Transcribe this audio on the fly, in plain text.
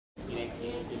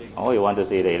Oh, you want to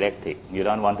see the electric. You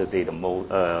don't want to see the move.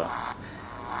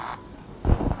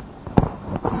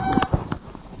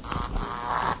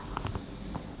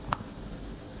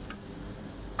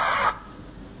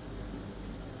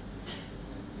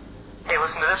 Hey,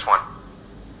 listen to this one.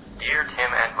 Dear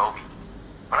Tim and Moby,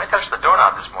 when I touched the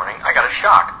doorknob this morning, I got a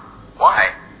shock.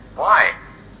 Why? Why?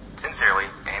 Sincerely,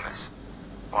 Amos.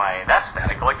 Why, that's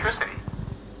static electricity.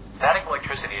 Static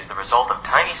electricity is the result of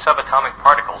tiny subatomic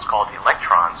particles called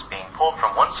electrons being pulled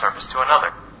from one surface to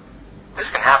another. This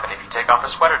can happen if you take off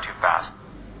a sweater too fast.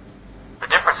 The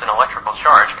difference in electrical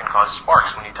charge can cause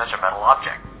sparks when you touch a metal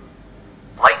object.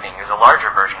 Lightning is a larger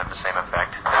version of the same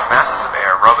effect, as masses of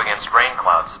air rub against rain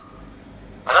clouds.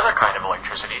 Another kind of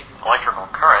electricity, electrical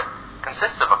current,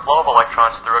 consists of a flow of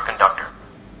electrons through a conductor.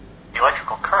 The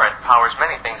electrical current powers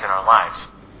many things in our lives.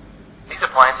 These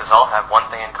appliances all have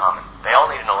one thing in common. They all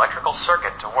need an electrical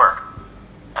circuit to work.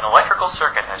 An electrical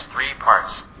circuit has three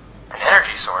parts: an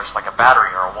energy source, like a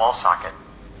battery or a wall socket,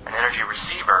 an energy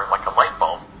receiver, like a light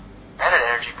bulb, and an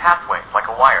energy pathway,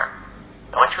 like a wire.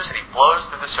 Electricity flows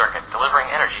through the circuit, delivering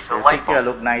energy to the light bulb. Picture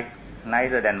look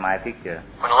nicer than my picture.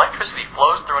 When electricity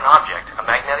flows through an object, a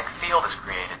magnetic field is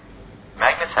created.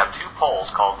 Magnets have two poles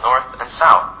called north and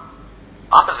south.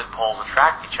 Opposite poles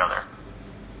attract each other,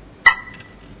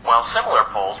 while similar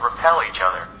poles repel each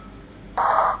other.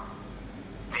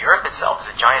 The Earth itself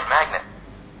is a giant magnet.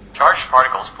 Charged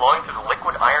particles flowing through the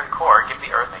liquid iron core give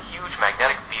the Earth a huge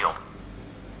magnetic field.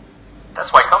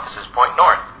 That's why compasses point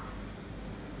north.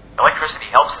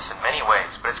 Electricity helps us in many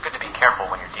ways, but it's good to be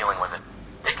careful when you're dealing with it.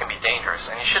 It can be dangerous,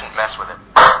 and you shouldn't mess with it.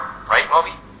 Right,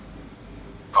 Moby?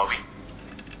 Moby?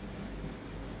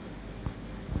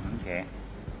 Okay.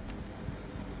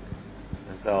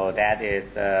 So that is,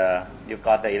 you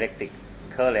got the electric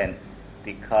current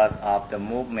because of the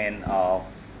movement of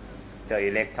the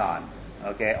electron,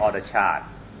 okay, or the charge,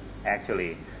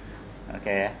 actually,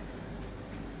 okay.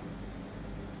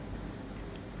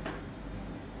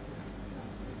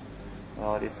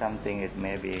 So this something is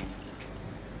maybe.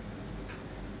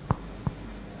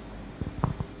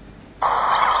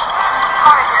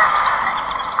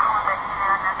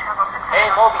 Hey,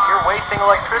 Moby, you're wasting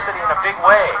electricity in a big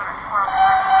way.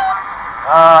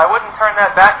 I wouldn't turn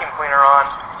that vacuum cleaner on.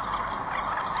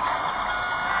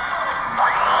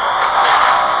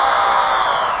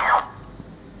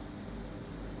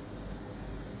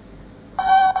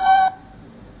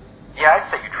 Yeah, I'd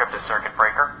say you tripped a circuit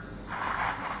breaker.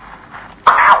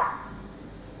 Ow!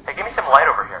 Hey, give me some light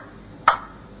over here.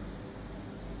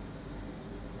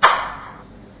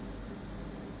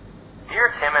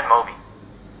 Dear Tim and Moby,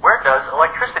 where does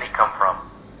electricity come from?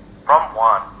 From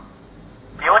Juan.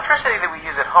 The electricity that we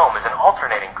use at home is an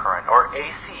alternating current, or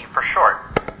AC for short.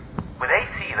 With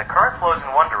AC, the current flows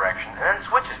in one direction and then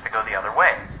switches to go the other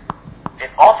way. It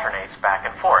alternates back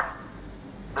and forth.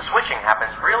 The switching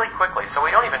happens really quickly, so we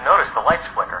don't even notice the lights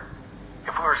flicker.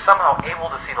 If we were somehow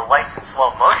able to see the lights in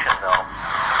slow motion, though...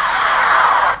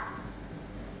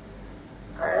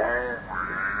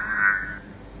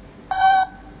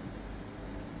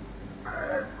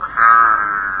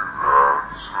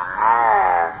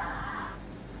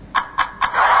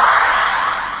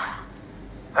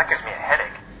 That gives me a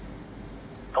headache.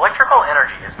 Electrical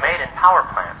energy is made in power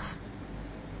plants.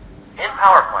 In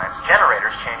power plants,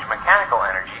 generators change mechanical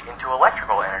energy into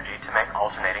electrical energy to make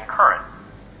alternating current.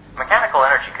 Mechanical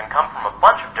energy can come from a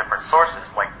bunch of different sources,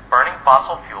 like burning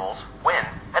fossil fuels, wind,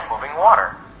 and moving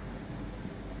water.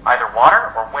 Either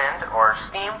water or wind or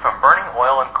steam from burning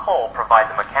oil and coal provide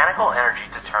the mechanical energy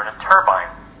to turn a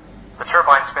turbine. The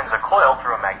turbine spins a coil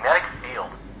through a magnetic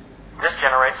field. This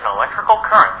generates an electrical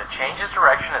current that changes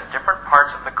direction as different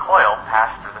parts of the coil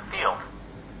pass through the field.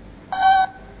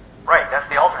 Right, that's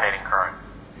the alternating current.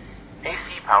 AC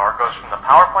power goes from the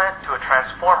power plant to a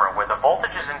transformer where the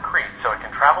voltage is increased so it can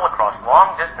travel across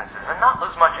long distances and not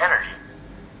lose much energy.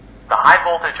 The high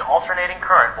voltage alternating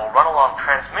current will run along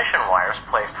transmission wires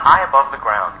placed high above the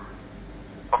ground.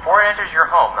 Before it enters your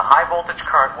home, the high voltage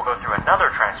current will go through another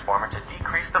transformer to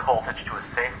decrease the voltage to a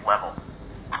safe level.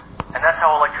 And that's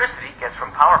how electricity gets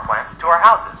from power plants to our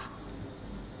houses.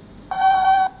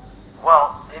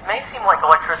 Well, it may seem like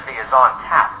electricity is on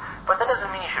tap, but that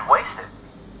doesn't mean you should waste it.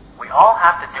 We all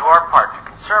have to do our part to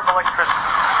conserve electricity.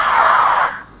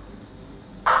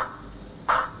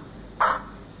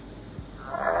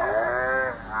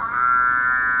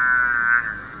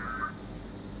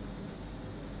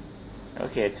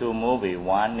 Okay, two movies.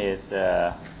 One is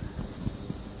the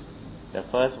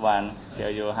first one tell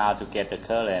you how to get the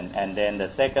current, and then the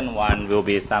second one will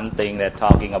be something that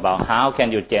talking about how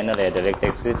can you generate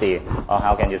electricity or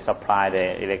how can you supply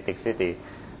the electricity.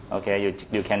 Okay,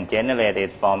 you can generate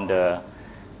it from the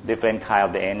different kind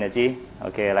of the energy.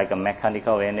 Okay, like a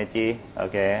mechanical energy.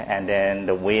 Okay, and then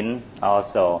the wind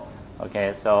also.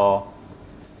 Okay, so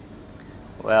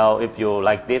well, if you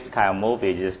like this kind of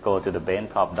movie, just go to the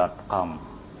brainprop.com.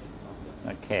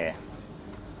 Okay,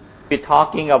 we're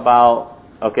talking about.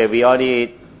 Okay, we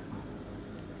already.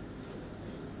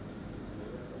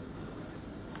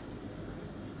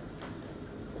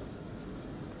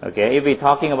 Okay, if we're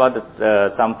talking about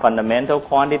some fundamental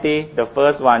quantity, the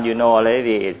first one you know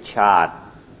already is charge.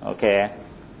 Okay,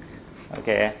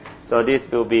 okay. So this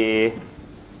will be,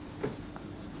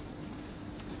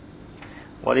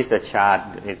 what is a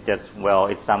charge? It's just, well,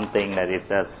 it's something that is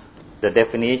just, the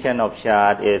definition of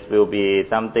charge will be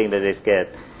something that is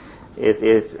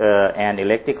an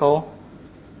electrical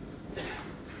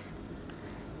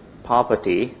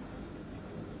property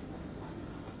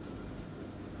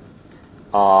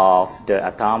of the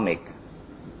atomic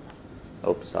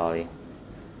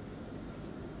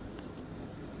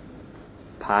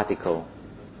particle.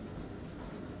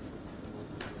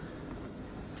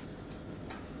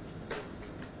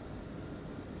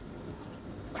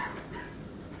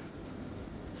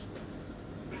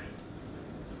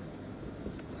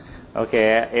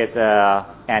 Okay, it's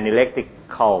an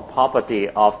electrical property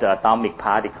of the atomic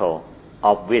particle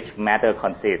of which matter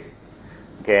consists.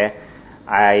 Okay,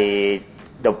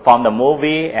 from the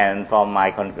movie and from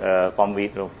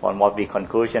what we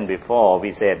conclusion before,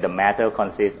 we said the matter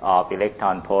consists of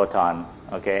electron, proton,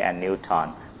 okay, and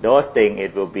neutron. Those things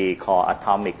it will be called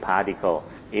atomic particle.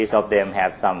 Each of them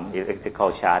have some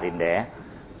electrical charge in there.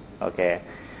 Okay,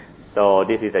 so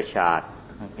this is a charge.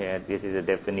 Okay, this is a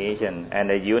definition, and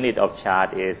the unit of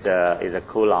charge is a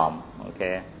coulomb.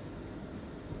 Okay.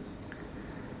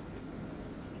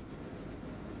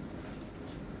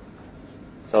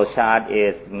 So charge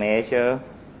is measured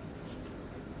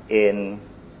in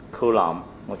coulomb,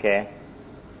 okay?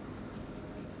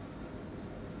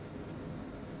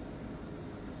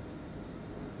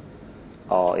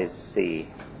 Or is C.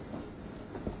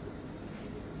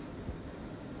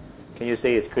 Can you see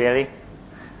it clearly?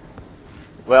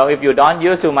 Well, if you don't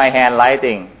use to my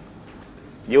handwriting,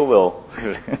 you will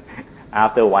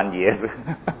after 1 year.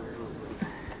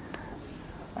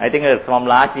 I think it's from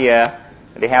last year.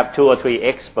 They have 2 or 3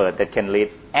 experts that can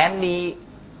read any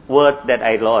word that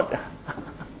I wrote.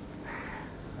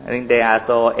 I think they are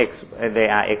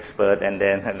expert, and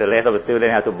then the rest of the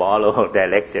students have to borrow their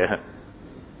lecture.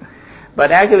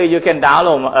 But actually, you can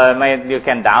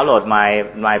download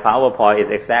my PowerPoint is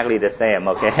exactly the same,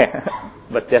 okay?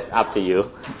 But just up to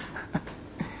you.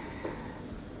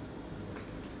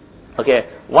 Okay,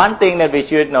 one thing that we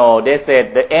should know, they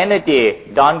said the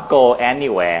energy don't go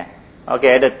anywhere.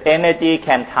 Okay, the energy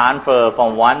can transfer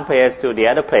from one place to the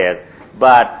other place,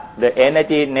 but the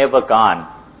energy never gone.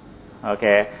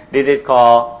 Okay, this is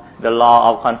called the law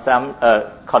of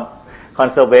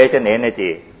conservation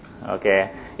energy.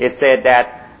 Okay, it said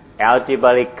that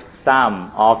algebraic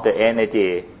sum of the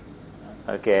energy,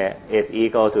 okay, is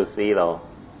equal to 0.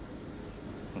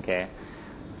 Okay,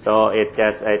 so it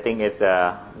just, I think it's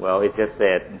it just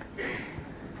said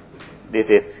this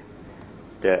is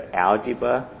the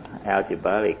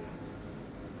algebraic,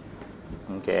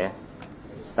 okay,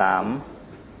 sum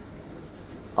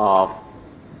of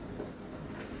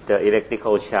the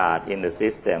electrical charge in the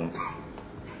system.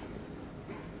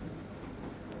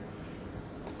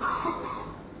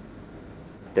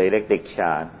 The electric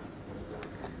charge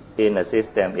in the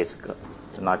system is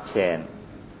not changed.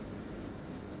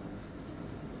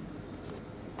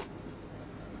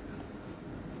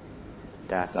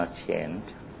 Does not change.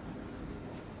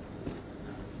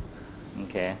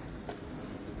 Okay.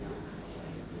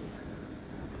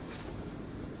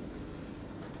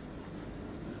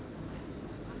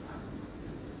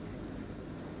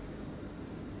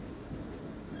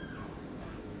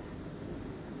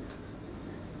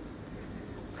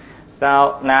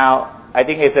 So now, I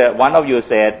think it's one of you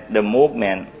said the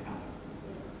movement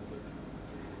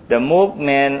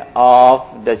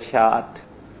of the charge.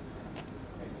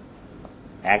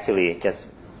 Actually, just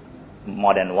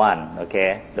more than one.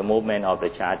 Okay, the movement of the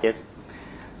charges.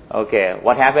 Okay,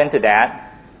 what happened to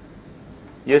that?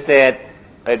 You said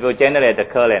it will generate the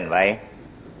current, right?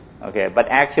 Okay, but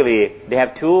actually they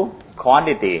have 2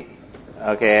 quantity,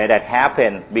 okay, that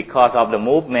happen because of the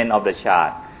movement of the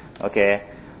charge. Okay,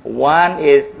 one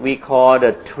is we call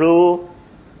the true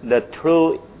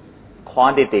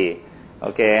quantity.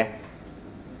 Okay,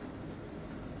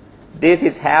 this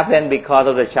is happen because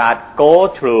of the charge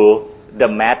go through the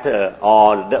matter,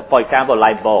 or for example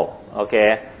light bulb.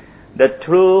 Okay, the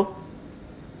true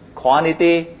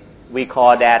quantity we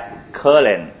call that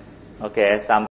current. Okay, some